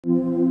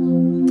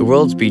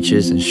world's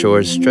beaches and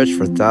shores stretch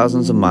for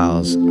thousands of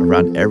miles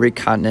around every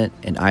continent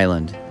and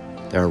island.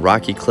 There are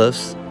rocky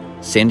cliffs,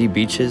 sandy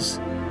beaches,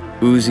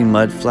 oozy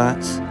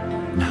mudflats,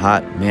 and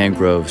hot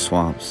mangrove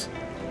swamps.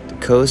 The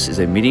coast is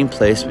a meeting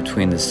place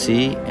between the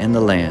sea and the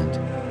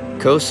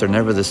land. Coasts are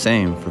never the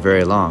same for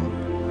very long.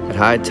 At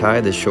high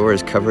tide, the shore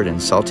is covered in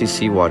salty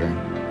seawater,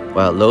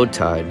 while at low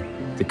tide,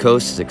 the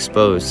coast is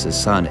exposed to the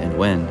sun and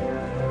wind.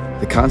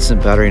 The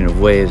constant battering of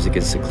waves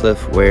against the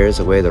cliff wears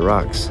away the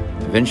rocks.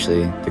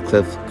 Eventually, the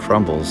cliff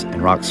crumbles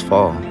and rocks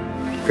fall,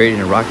 creating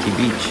a rocky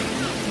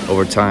beach.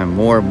 Over time,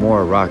 more and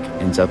more rock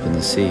ends up in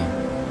the sea.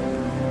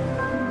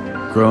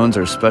 Groins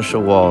are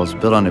special walls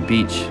built on a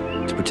beach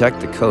to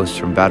protect the coast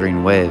from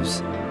battering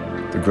waves.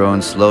 The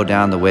groins slow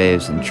down the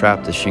waves and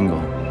trap the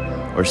shingle,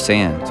 or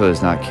sand, so it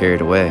is not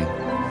carried away.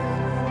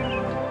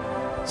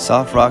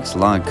 Soft rocks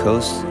along a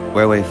coast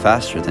wear away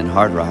faster than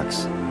hard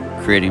rocks,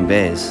 creating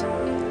bays.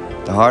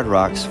 The hard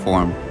rocks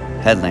form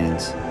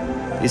headlands.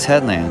 These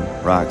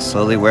headland rocks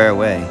slowly wear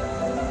away,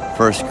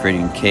 first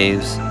creating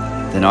caves,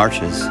 then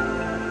arches.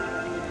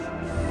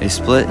 A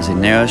split is a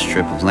narrow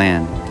strip of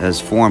land that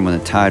is formed when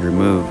the tide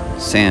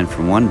removes sand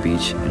from one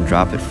beach and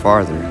drop it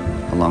farther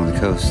along the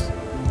coast.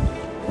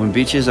 When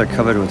beaches are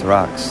covered with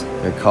rocks,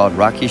 they're called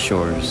rocky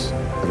shores.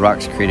 The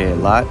rocks create a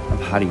lot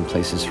of hiding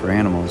places for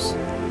animals.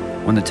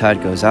 When the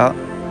tide goes out,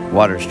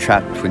 water is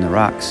trapped between the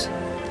rocks.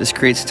 This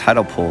creates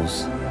tidal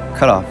pools,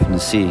 cut off from the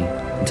sea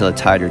until the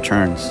tide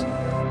returns.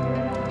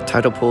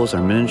 Tidal pools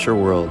are miniature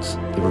worlds.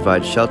 They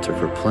provide shelter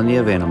for plenty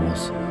of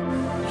animals,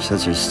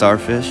 such as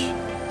starfish,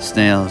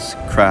 snails,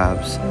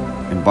 crabs,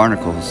 and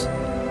barnacles.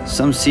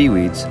 Some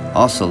seaweeds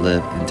also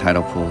live in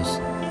tidal pools.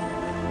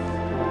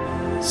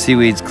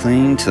 Seaweeds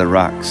cling to the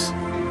rocks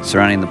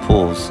surrounding the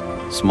pools.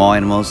 Small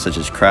animals such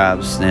as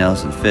crabs,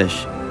 snails, and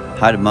fish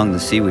hide among the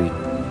seaweed.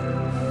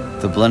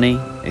 The Blenny,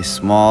 a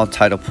small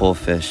tidal pool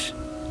fish,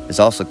 is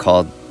also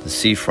called the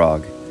sea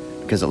frog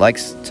because it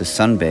likes to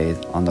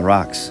sunbathe on the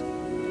rocks.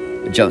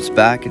 It jumps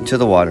back into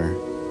the water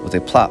with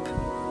a plop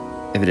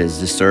if it is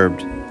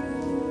disturbed.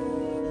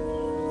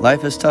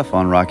 Life is tough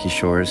on rocky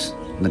shores.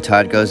 When the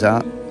tide goes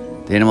out,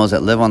 the animals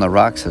that live on the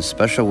rocks have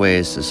special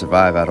ways to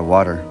survive out of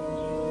water.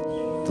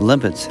 The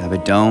limpets have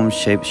a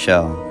dome-shaped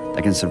shell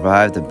that can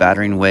survive the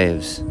battering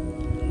waves.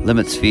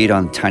 Limpets feed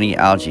on tiny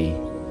algae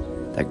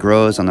that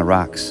grows on the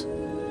rocks.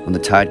 When the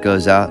tide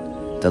goes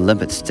out, the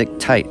limpets stick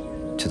tight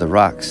to the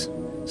rocks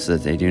so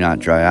that they do not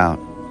dry out.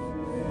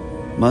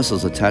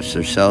 Mussels attach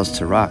their shells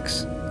to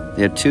rocks.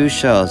 They have two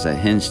shells that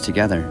hinge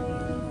together.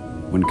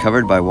 When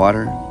covered by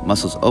water,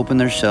 mussels open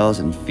their shells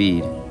and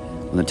feed.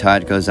 When the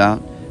tide goes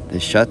out, they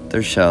shut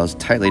their shells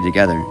tightly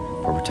together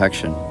for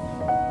protection.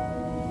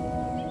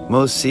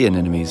 Most sea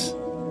anemones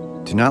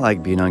do not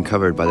like being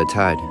uncovered by the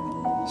tide.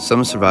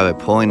 Some survive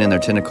by pulling in their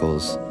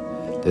tentacles.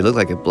 They look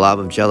like a blob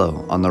of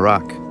jello on the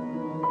rock.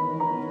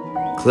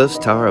 Cliffs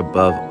tower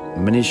above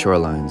many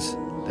shorelines.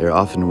 They are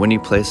often windy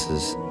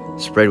places,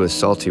 sprayed with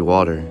salty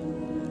water.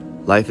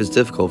 Life is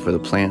difficult for the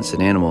plants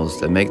and animals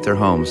that make their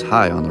homes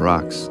high on the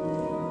rocks.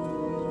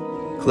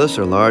 Cliffs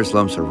are large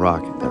lumps of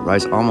rock that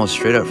rise almost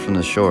straight up from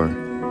the shore,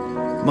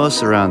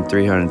 most around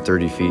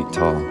 330 feet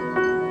tall.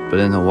 But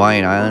in the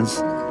Hawaiian Islands,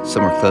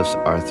 some cliffs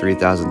are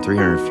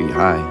 3,300 feet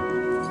high.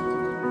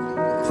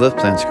 Cliff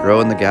plants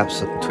grow in the gaps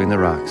between the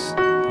rocks.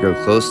 They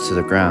grow close to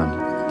the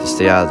ground to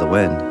stay out of the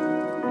wind.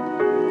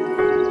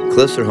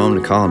 Cliffs are home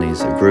to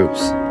colonies of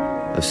groups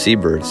of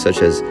seabirds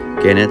such as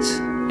gannets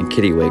and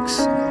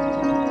kittiwakes.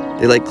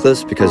 They like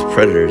cliffs because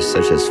predators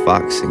such as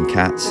fox and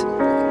cats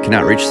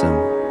cannot reach them.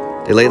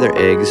 They lay their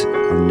eggs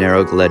on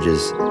narrow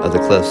ledges of the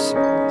cliff's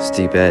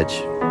steep edge.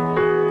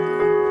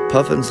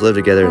 Puffins live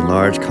together in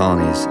large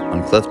colonies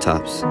on cliff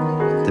tops.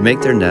 They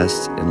make their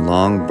nests in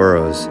long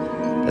burrows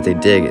that they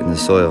dig in the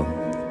soil.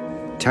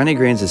 Tiny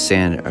grains of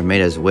sand are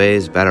made as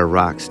waves batter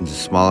rocks into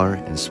smaller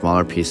and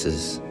smaller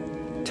pieces.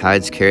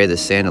 Tides carry the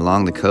sand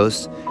along the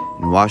coast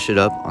and wash it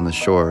up on the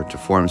shore to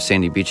form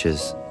sandy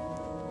beaches.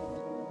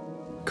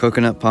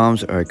 Coconut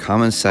palms are a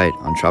common sight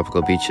on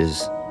tropical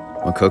beaches.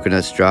 When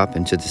coconuts drop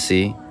into the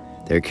sea,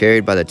 they are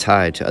carried by the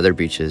tide to other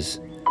beaches,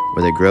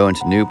 where they grow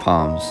into new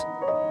palms.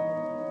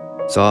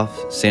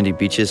 Soft, sandy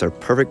beaches are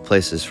perfect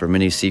places for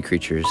many sea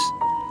creatures,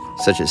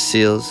 such as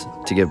seals,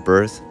 to give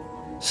birth.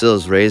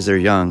 Seals raise their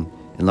young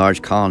in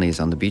large colonies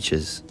on the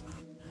beaches.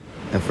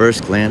 At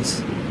first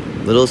glance,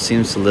 little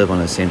seems to live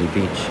on a sandy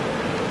beach,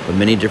 but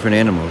many different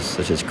animals,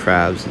 such as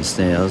crabs and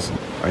snails,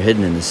 are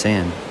hidden in the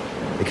sand.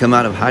 They come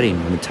out of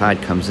hiding when the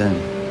tide comes in.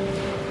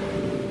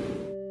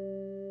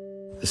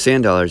 The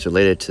sand dollar is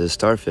related to the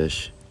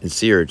starfish and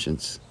sea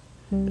urchins.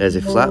 It has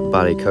a flat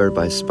body covered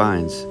by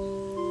spines,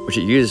 which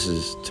it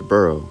uses to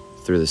burrow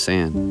through the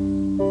sand.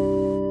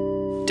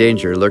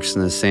 Danger lurks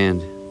in the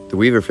sand. The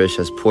weaverfish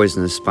has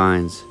poisonous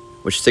spines,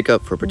 which stick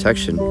up for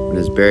protection when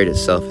it has buried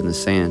itself in the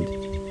sand.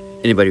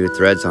 Anybody who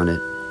threads on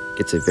it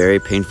gets a very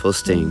painful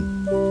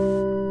sting.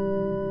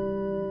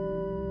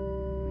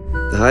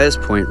 The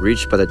highest point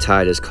reached by the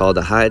tide is called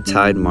the high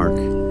tide mark,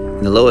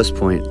 and the lowest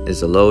point is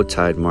the low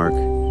tide mark.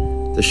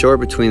 The shore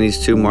between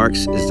these two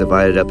marks is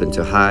divided up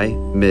into high,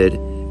 mid,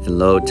 and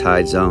low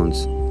tide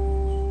zones.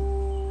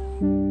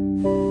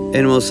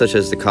 Animals such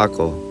as the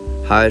cockle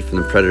hide from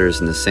the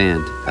predators in the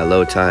sand at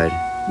low tide.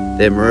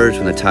 They emerge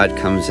when the tide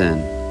comes in.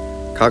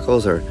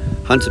 Cockles are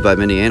hunted by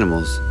many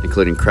animals,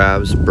 including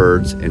crabs,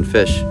 birds, and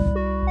fish.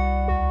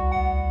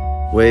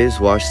 Waves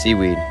wash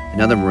seaweed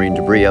and other marine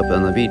debris up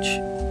on the beach,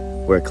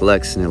 where it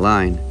collects in a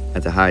line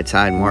at the high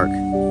tide mark.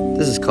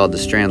 This is called the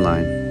strand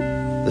line.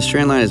 The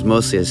strand line is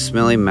mostly a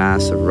smelly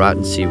mass of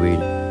rotten seaweed,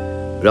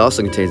 but it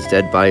also contains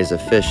dead bodies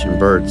of fish and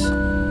birds,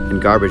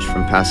 and garbage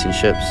from passing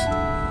ships.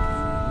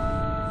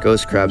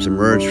 Ghost crabs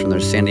emerge from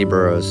their sandy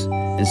burrows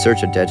in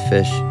search of dead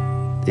fish.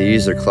 They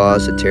use their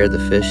claws to tear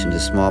the fish into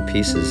small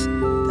pieces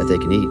that they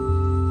can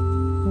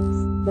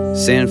eat.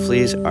 Sand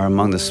fleas are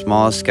among the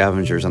smallest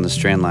scavengers on the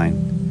strand line.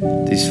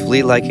 These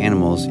flea-like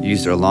animals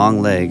use their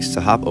long legs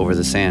to hop over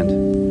the sand.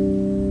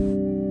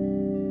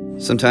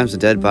 Sometimes the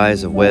dead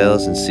bodies of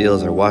whales and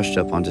seals are washed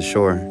up onto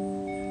shore.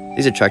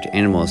 These attract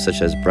animals such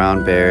as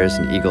brown bears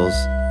and eagles.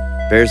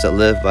 Bears that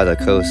live by the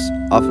coast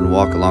often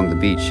walk along the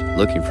beach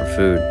looking for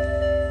food.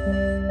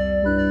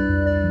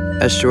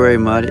 Estuary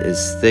mud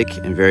is thick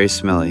and very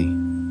smelly,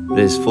 but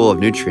it is full of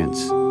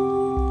nutrients.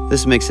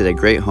 This makes it a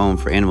great home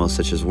for animals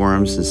such as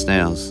worms and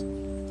snails.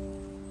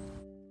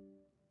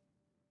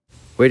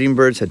 Wading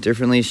birds have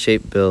differently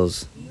shaped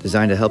bills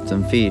designed to help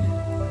them feed.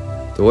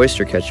 The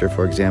oyster catcher,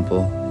 for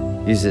example,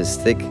 uses its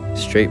thick,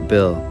 straight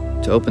bill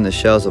to open the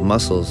shells of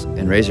mussels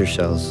and razor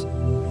shells.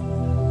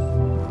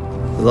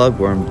 The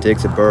lugworm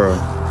digs a burrow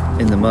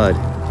in the mud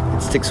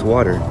and sticks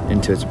water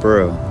into its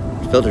burrow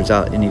and filters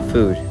out any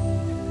food.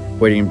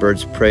 Wading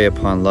birds prey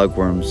upon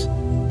lugworms,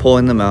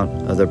 pulling them out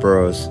of their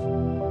burrows.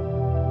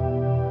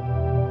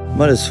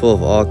 Mud is full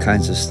of all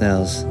kinds of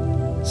snails,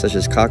 such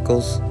as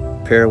cockles,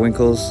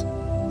 periwinkles,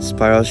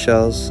 spiral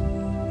shells.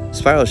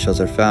 Spiral shells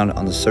are found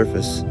on the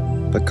surface,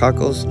 but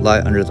cockles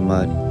lie under the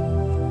mud.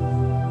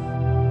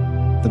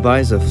 The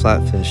bodies of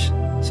flatfish,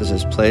 such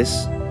as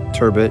plaice,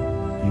 turbot,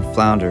 and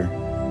flounder,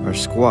 are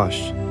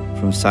squashed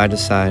from side to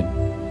side.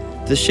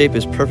 This shape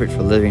is perfect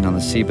for living on the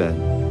seabed.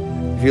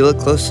 If you look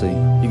closely,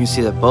 you can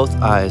see that both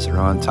eyes are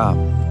on top.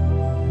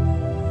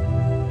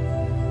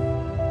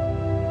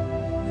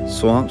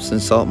 Swamps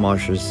and salt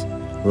marshes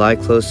lie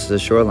close to the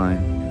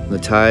shoreline. When the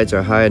tides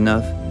are high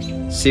enough,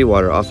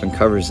 seawater often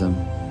covers them,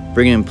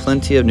 bringing in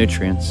plenty of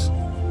nutrients.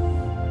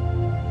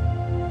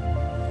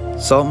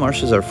 Salt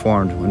marshes are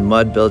formed when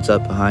mud builds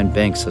up behind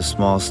banks of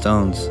small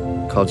stones,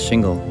 called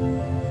shingle.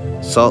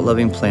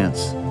 Salt-loving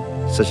plants,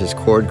 such as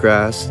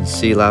cordgrass and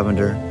sea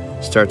lavender,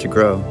 start to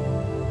grow.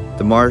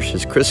 The marsh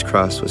is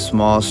crisscrossed with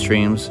small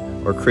streams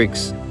or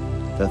creeks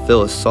that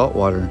fill with salt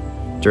water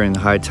during the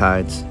high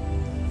tides.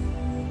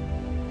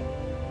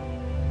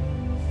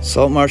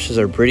 Salt marshes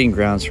are breeding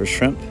grounds for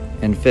shrimp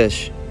and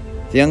fish.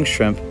 The young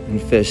shrimp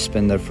and fish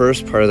spend the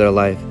first part of their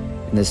life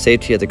in the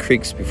safety of the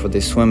creeks before they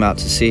swim out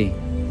to sea.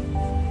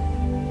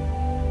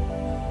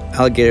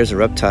 Alligators are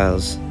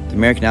reptiles. The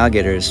American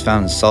alligator is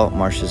found in salt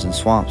marshes and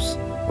swamps,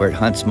 where it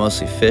hunts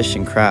mostly fish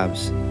and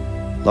crabs.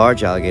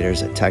 Large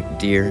alligators attack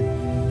deer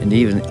and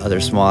even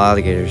other small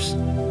alligators.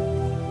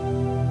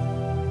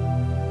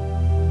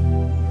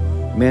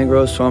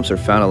 Mangrove swamps are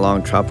found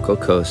along tropical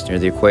coasts near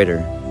the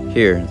equator.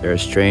 Here, there are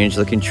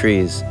strange-looking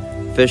trees,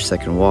 fish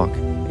that can walk,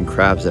 and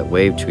crabs that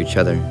wave to each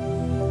other.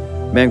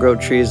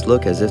 Mangrove trees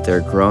look as if they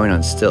are growing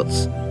on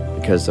stilts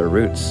because their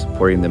roots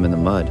supporting them in the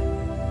mud.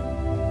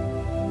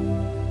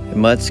 A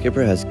mud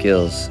skipper has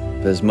gills,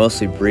 but is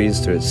mostly breathes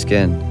through its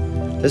skin.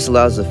 This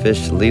allows the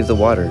fish to leave the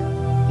water.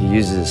 It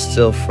uses its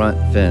still front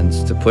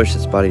fins to push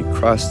its body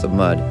across the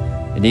mud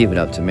and even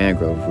up to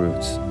mangrove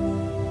roots.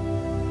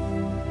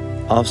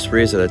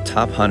 Ospreys are the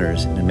top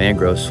hunters in a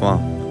mangrove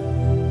swamp.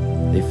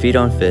 They feed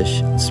on fish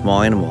and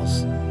small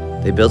animals.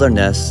 They build their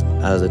nests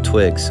out of the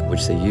twigs,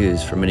 which they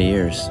use for many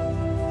years.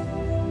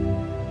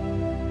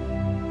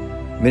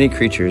 Many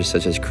creatures,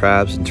 such as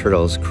crabs and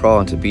turtles, crawl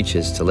onto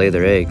beaches to lay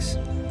their eggs.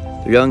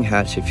 Their young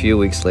hatch a few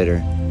weeks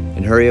later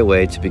and hurry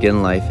away to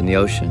begin life in the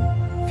ocean.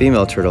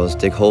 Female turtles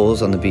dig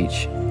holes on the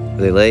beach, where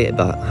they lay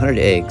about 100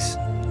 eggs.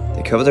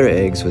 They cover their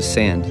eggs with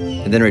sand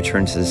and then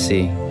return to the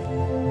sea.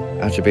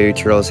 After baby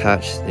turtles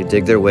hatch, they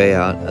dig their way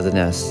out of the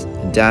nest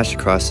and dash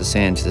across the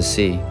sand to the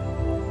sea.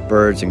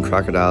 Birds and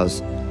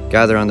crocodiles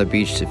gather on the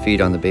beach to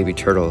feed on the baby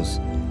turtles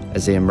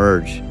as they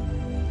emerge,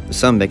 but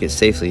some make it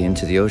safely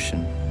into the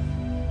ocean.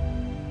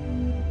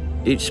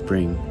 Each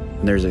spring,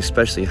 when there is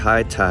especially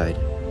high tide,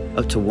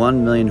 up to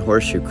 1 million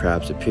horseshoe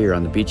crabs appear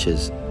on the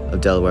beaches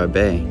of Delaware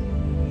Bay.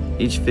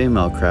 Each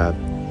female crab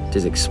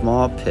digs a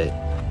small pit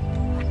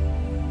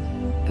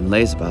and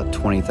lays about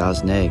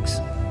 20,000 eggs.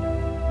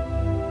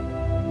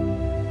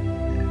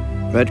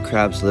 Red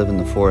crabs live in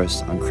the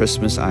forest on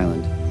Christmas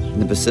Island in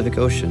the Pacific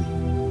Ocean.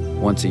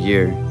 Once a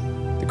year,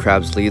 the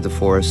crabs leave the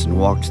forest and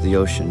walk to the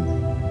ocean,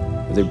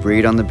 where they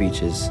breed on the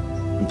beaches.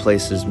 In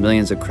places,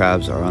 millions of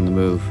crabs are on the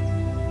move,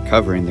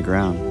 covering the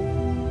ground.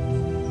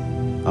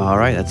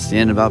 Alright, that's the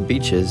end about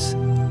beaches.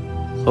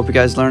 Hope you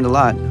guys learned a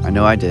lot. I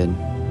know I did.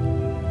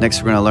 Next,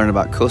 we're going to learn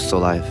about coastal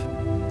life.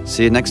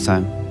 See you next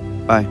time.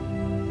 Bye.